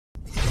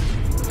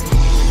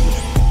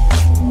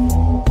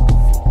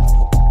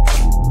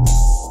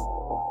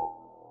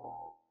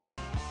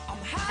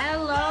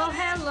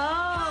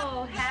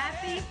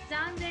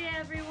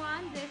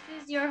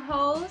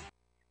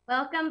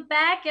Welcome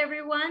back,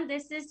 everyone.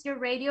 This is your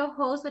radio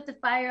host with the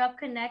Fire Up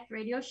Connect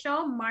radio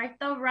show,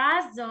 Martha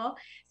Razo.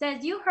 So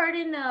as you heard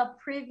in the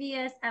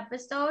previous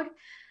episode,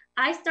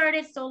 I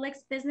started Solix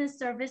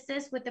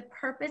Services with the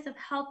purpose of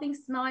helping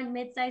small and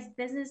mid-sized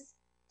business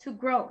to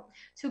grow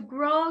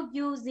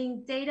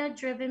using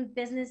data-driven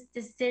business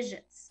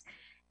decisions,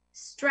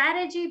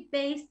 strategy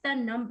based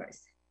on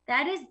numbers.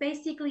 That is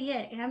basically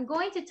it. And I'm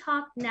going to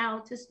talk now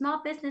to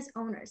small business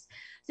owners.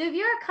 So if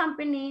you're a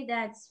company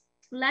that's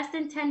less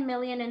than 10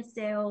 million in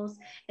sales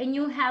and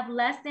you have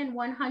less than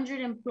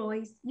 100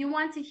 employees, you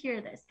want to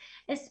hear this,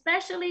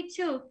 especially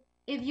too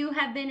if you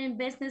have been in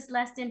business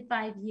less than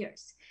 5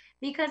 years.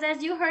 Because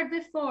as you heard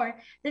before,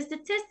 the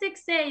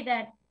statistics say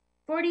that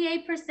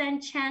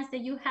 48% chance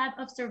that you have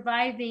of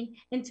surviving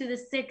into the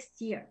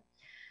 6th year.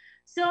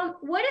 So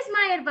what is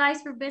my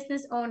advice for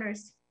business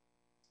owners?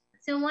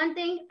 So one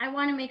thing I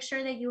want to make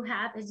sure that you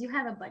have is you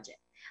have a budget.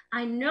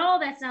 I know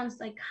that sounds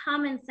like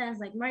common sense,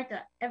 like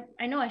Martha,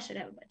 I know I should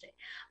have a budget,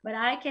 but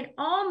I can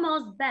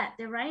almost bet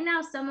that right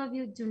now some of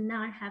you do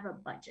not have a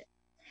budget.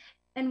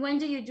 And when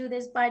do you do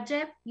this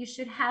budget? You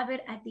should have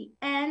it at the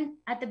end,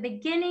 at the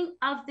beginning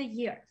of the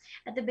year.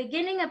 At the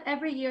beginning of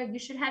every year, you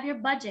should have your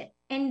budget.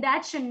 And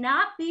that should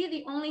not be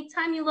the only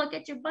time you look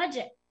at your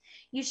budget.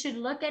 You should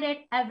look at it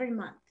every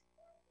month.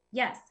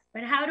 Yes,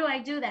 but how do I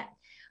do that?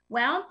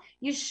 Well,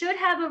 you should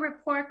have a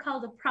report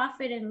called the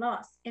profit and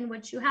loss. And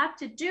what you have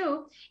to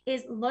do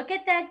is look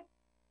at that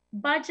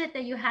budget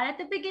that you had at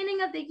the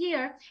beginning of the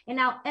year. And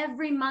now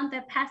every month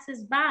that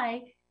passes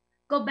by,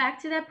 go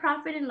back to that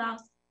profit and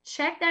loss,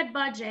 check that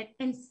budget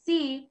and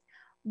see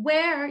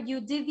where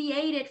you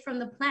deviated from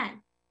the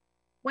plan.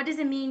 What does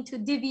it mean to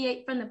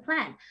deviate from the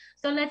plan?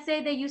 So let's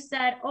say that you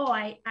said, oh,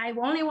 I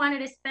only wanted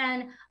to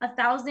spend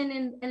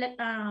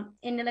 $1,000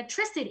 in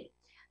electricity.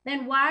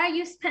 Then why are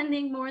you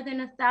spending more than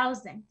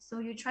 1,000? So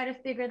you try to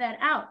figure that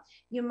out.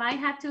 You might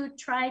have to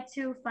try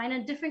to find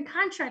a different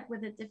contract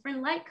with a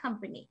different light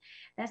company.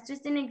 That's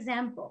just an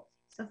example.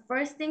 So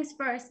first things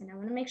first, and I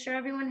want to make sure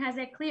everyone has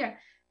that clear.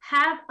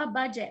 Have a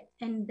budget,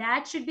 and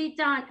that should be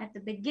done at the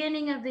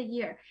beginning of the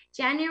year.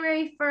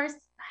 January 1st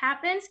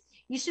happens,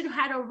 you should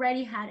have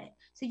already had it.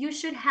 So you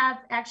should have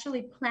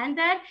actually planned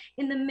that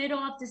in the middle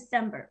of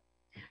December.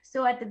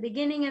 So at the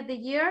beginning of the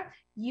year,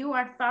 you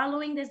are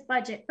following this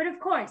budget. But of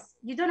course,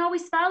 you don't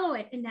always follow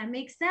it. And that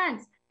makes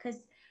sense because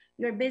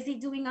you're busy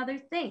doing other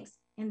things.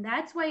 And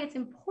that's why it's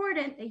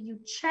important that you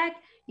check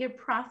your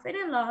profit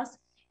and loss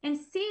and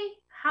see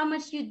how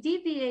much you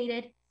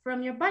deviated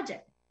from your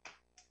budget.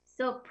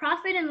 So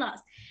profit and loss.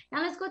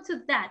 Now let's go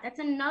to that. That's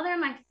another of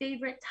my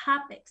favorite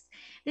topics.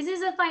 This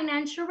is a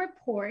financial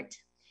report.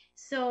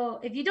 So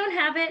if you don't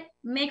have it,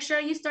 make sure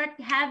you start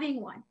having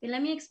one. And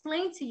let me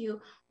explain to you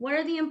what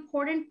are the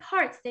important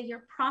parts that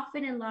your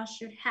profit and loss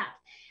should have.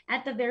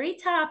 At the very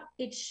top,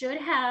 it should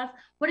have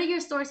what are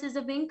your sources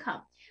of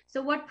income.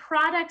 So what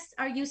products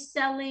are you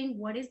selling?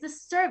 What is the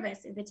service?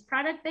 If it's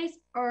product-based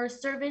or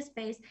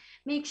service-based,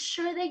 make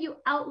sure that you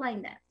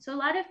outline that. So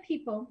a lot of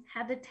people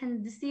have the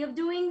tendency of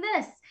doing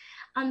this.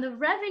 On the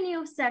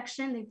revenue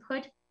section, they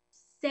put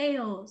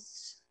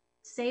sales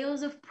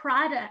of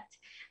product.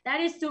 That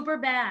is super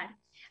bad.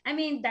 I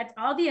mean, that's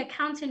all the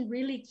accountant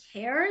really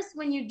cares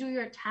when you do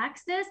your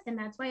taxes. And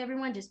that's why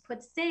everyone just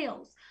puts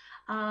sales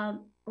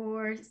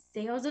or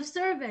sales of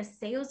service,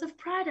 sales of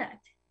product.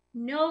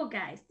 No,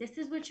 guys, this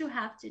is what you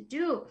have to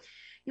do.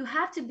 You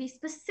have to be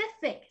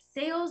specific.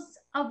 Sales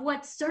of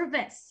what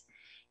service?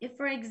 If,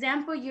 for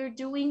example, you're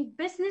doing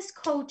business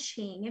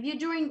coaching, if you're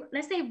doing,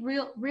 let's say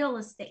real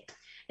estate.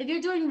 If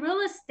you're doing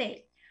real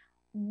estate,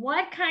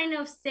 what kind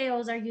of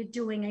sales are you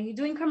doing? Are you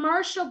doing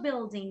commercial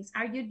buildings?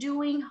 Are you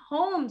doing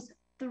homes,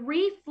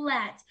 3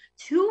 flats,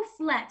 2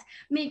 flats?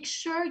 Make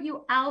sure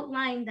you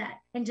outline that,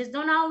 and just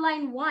don't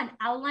outline one,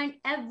 outline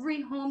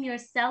every home you're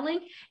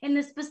selling and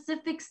the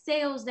specific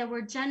sales that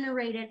were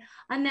generated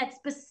on that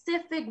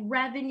specific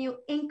revenue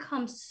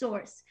income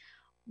source.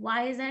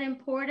 Why is that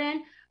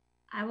important?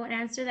 I will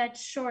answer that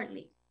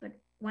shortly. But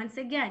once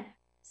again,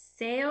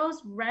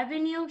 sales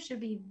revenue should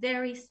be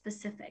very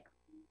specific.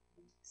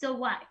 So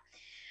why?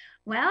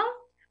 Well,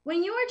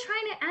 when you are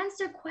trying to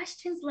answer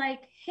questions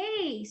like,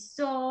 hey,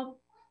 so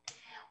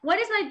what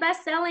is my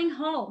best-selling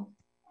home?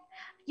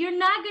 You're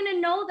not going to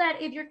know that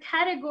if your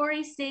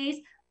category says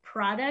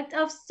product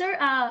of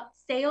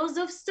sales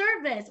of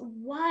service.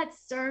 What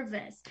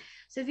service?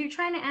 So if you're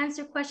trying to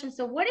answer questions,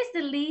 so what is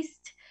the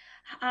least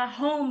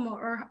home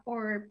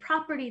or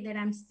property that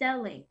I'm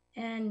selling?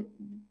 And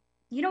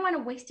you don't want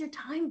to waste your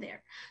time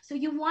there. So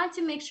you want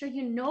to make sure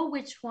you know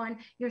which one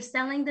you're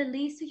selling the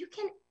least so you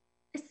can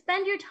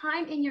spend your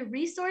time and your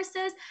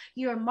resources,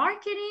 your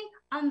marketing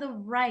on the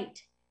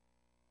right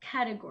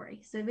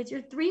category. So if it's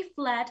your 3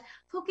 flat,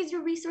 focus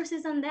your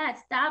resources on that.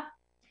 Stop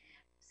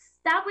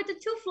with the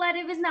 2 flat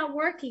if it's not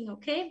working,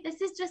 okay? This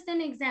is just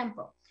an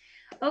example.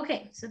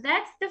 Okay, so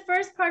that's the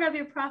first part of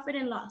your profit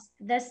and loss,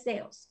 the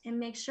sales. And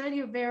make sure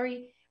you're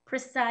very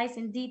precise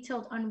and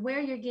detailed on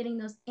where you're getting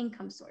those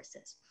income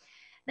sources.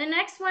 The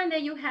next one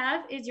that you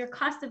have is your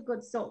cost of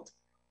goods sold.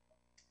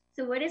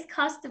 So what is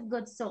cost of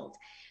goods sold?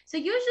 So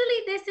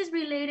usually this is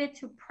related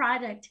to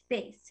product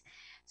based.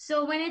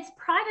 So when it's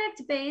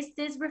product based,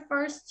 this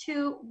refers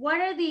to what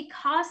are the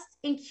costs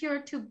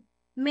incurred to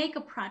make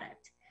a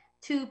product,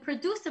 to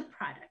produce a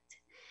product.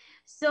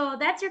 So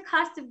that's your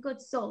cost of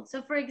goods sold.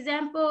 So for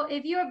example,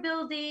 if you're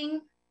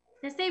building,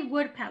 let's say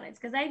wood pallets,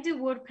 because I do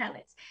wood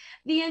pallets,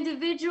 the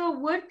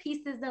individual wood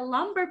pieces, the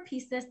lumber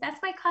pieces,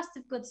 that's my cost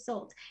of goods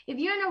sold. If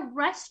you're in a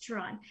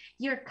restaurant,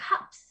 your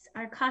cups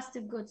are cost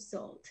of goods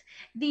sold.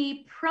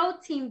 The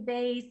protein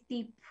base,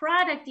 the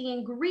product, the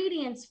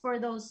ingredients for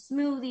those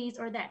smoothies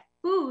or that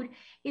food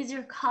is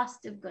your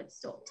cost of goods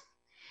sold.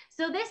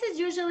 So this is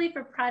usually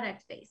for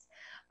product base.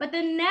 But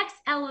the next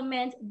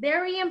element,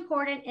 very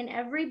important in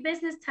every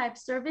business type,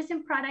 service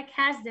and product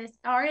has this,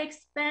 are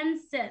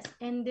expenses.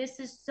 And this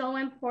is so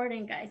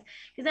important, guys,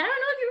 because I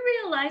don't know if you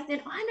realize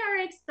that on our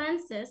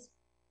expenses,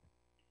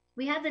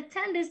 we have the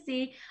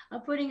tendency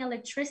of putting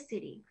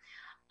electricity,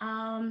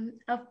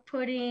 of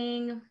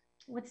putting,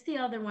 what's the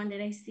other one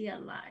that I see a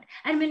lot?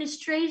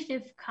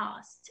 Administrative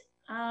cost.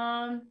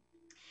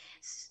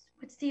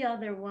 What's the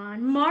other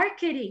one?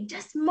 Marketing,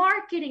 just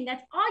marketing.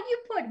 That's all you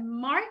put,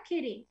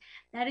 marketing.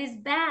 That is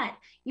bad.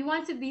 You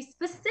want to be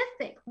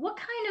specific. What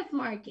kind of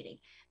marketing?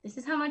 This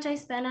is how much I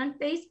spend on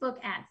Facebook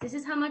ads. This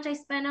is how much I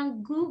spend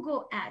on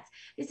Google ads.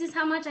 This is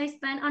how much I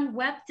spend on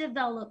web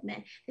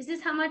development. This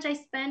is how much I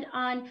spend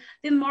on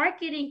the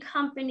marketing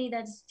company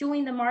that's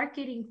doing the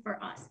marketing for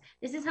us.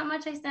 This is how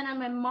much I spend on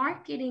my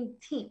marketing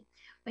team.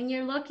 When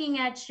you're looking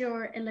at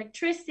your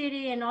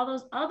electricity and all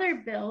those other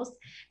bills,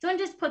 don't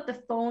just put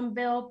the phone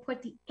bill,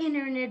 put the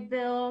internet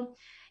bill.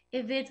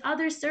 If it's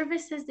other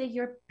services that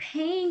you're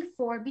paying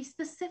for, be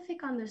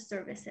specific on those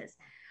services.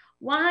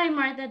 Why,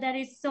 Martha? That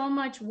is so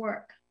much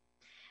work.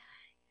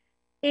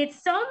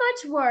 It's so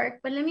much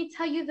work, but let me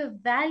tell you the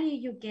value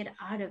you get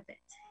out of it.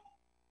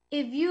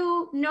 If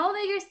you know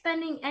that you're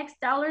spending X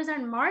dollars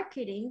on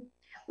marketing,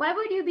 why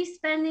would you be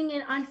spending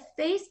it on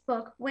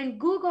Facebook when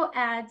Google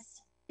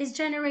ads is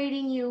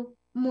generating you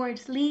more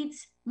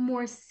leads,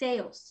 more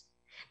sales?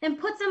 Then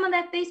put some of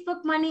that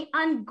Facebook money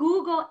on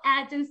Google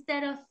ads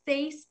instead of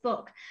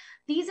Facebook.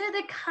 These are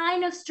the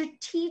kind of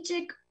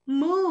strategic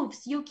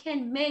moves you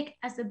can make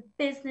as a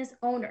business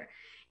owner.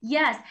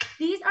 Yes,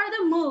 these are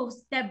the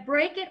moves that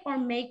break it or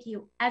make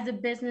you as a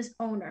business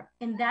owner.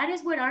 And that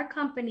is what our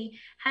company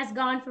has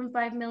gone from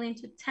 5 million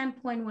to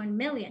 10.1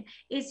 million.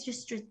 It's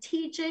just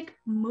strategic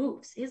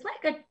moves. It's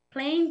like a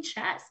playing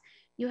chess.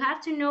 You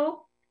have to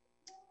know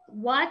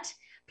what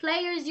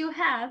players you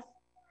have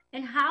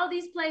and how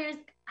these players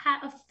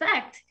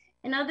affect,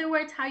 in other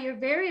words, how your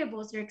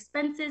variables, your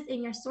expenses,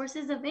 and your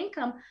sources of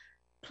income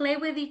play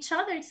with each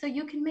other so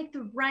you can make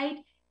the right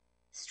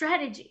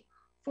strategy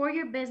for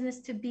your business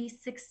to be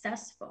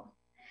successful.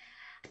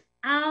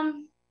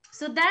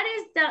 So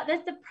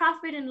that's the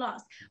profit and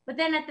loss. But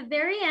then at the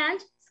very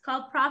end, it's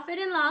called profit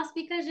and loss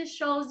because it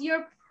shows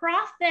your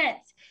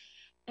profit.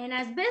 And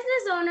as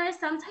business owners,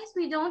 sometimes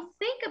we don't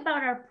think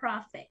about our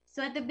profit.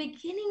 So at the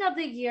beginning of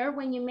the year,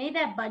 when you made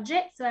that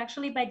budget, so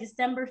actually by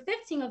December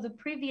 15th of the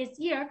previous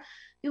year,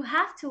 you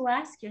have to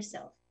ask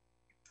yourself,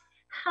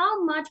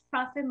 how much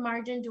profit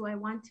margin do I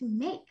want to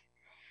make?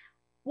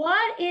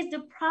 What is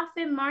the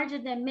profit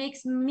margin that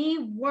makes me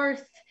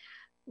worth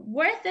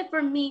it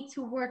for me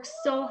to work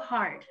so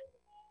hard?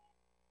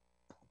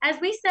 As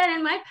we said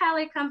in my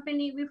pallet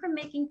company, we were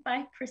making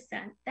 5%.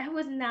 That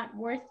was not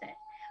worth it.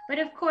 But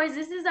of course,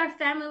 this is our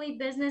family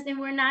business and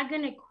we're not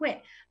going to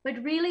quit.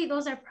 But really,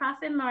 those are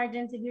profit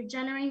margins. If you're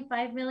generating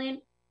 5 million,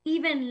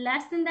 even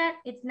less than that,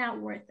 it's not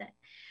worth it.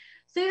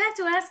 So you have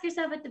to ask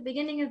yourself at the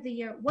beginning of the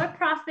year, what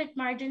profit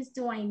margins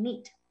do I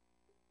need?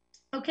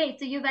 Okay,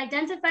 so you've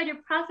identified your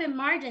profit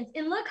margins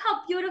and look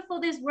how beautiful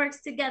this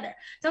works together.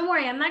 Don't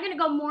worry, I'm not going to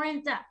go more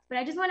in depth, but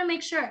I just want to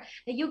make sure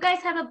that you guys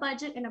have a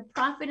budget and a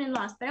profit and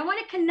loss. But I want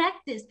to connect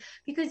this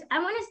because I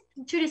want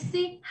you to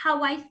see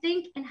how I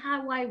think and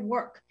how I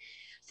work.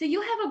 So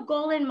you have a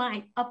goal in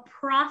mind, a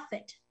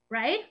profit,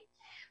 right?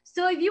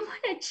 So if you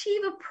want to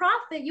achieve a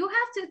profit, you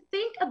have to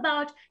think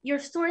about your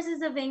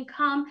sources of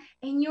income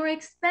and your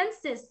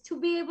expenses to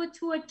be able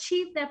to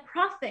achieve that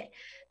profit.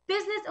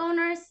 Business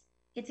owners,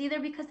 it's either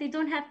because they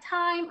don't have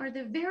time or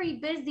they're very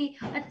busy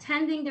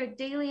attending their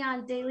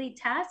daily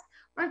tasks.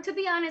 Or to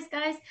be honest,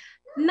 guys,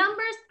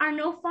 numbers are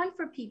no fun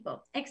for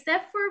people,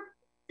 except for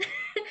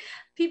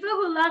people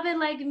who love it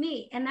like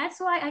me. And that's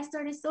why I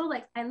started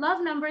Solix. I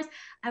love numbers.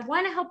 I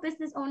want to help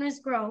business owners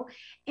grow.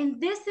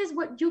 And this is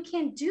what you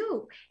can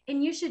do.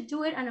 And you should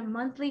do it on a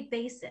monthly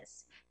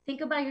basis.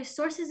 Think about your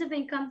sources of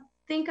income.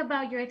 Think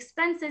about your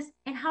expenses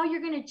and how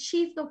you're going to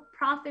achieve the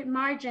profit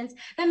margins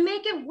and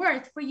make it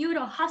worth for you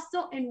to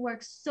hustle and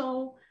work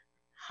so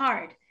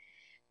hard.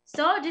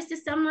 So just to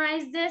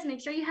summarize this, make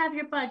sure you have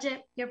your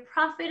budget, your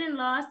profit and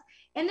loss,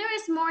 and there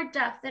is more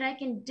depth that I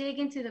can dig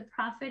into the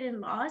profit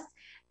and loss.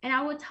 And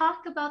I will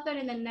talk about that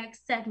in the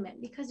next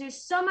segment because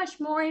there's so much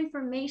more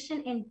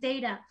information and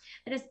data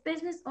that as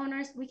business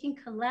owners, we can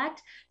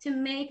collect to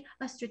make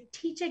a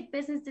strategic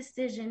business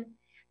decision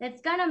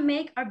that's going to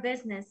make our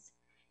business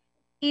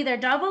either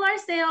double our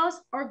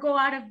sales or go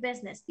out of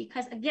business.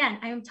 Because again,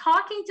 I am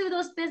talking to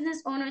those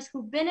business owners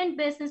who've been in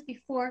business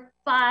before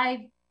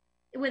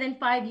within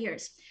 5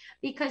 years,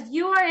 because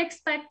you are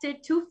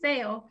expected to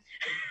fail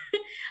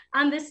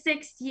on the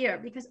 6th year,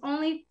 because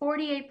only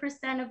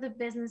 48% of the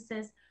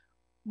businesses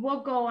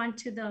will go on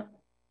to the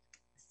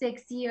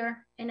 6th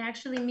year, and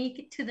actually make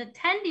it to the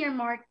 10-year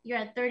mark, you're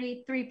at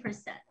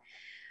 33%.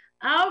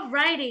 All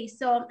righty,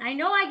 so I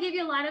know I give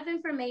you a lot of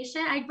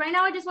information. Right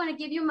now I just want to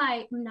give you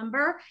my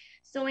number,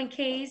 so in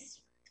case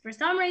for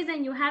some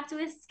reason you have to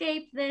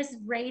escape this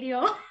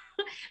radio,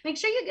 make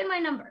sure you get my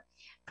number.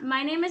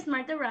 My name is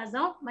Marta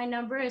Razo. My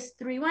number is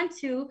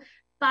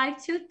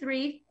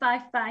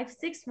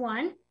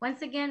 312-523-5561.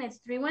 Once again, it's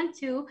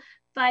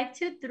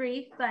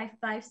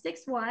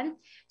 312-523-5561.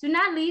 Do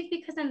not leave,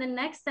 because in the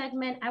next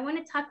segment, I want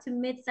to talk to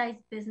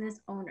mid-sized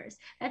business owners.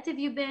 That's if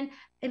you've been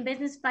in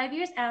business 5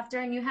 years after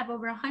and you have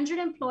over 100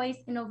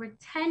 employees and over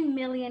 10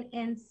 million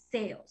in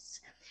sales.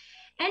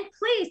 And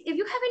please, if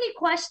you have any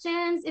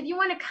questions, if you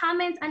want to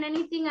comment on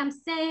anything I'm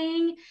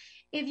saying,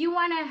 if you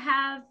want to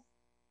have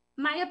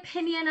my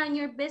opinion on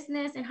your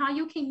business and how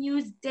you can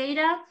use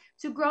data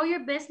to grow your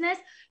business,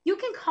 you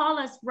can call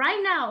us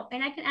right now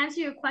and I can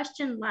answer your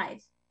question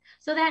live.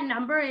 So that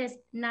number is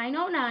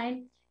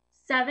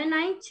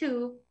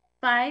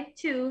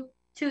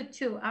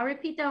 909-792-5222. I'll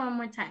repeat that one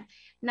more time.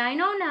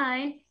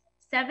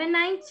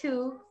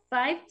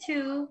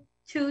 909-792-5222.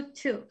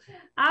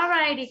 All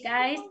righty,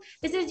 guys.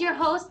 This is your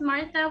host,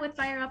 Martha, with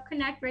Fire Up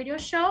Connect Radio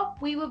Show.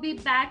 We will be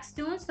back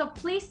soon, so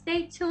please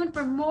stay tuned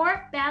for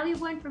more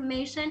valuable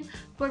information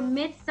for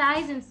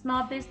mid-size and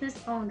small business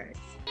owners.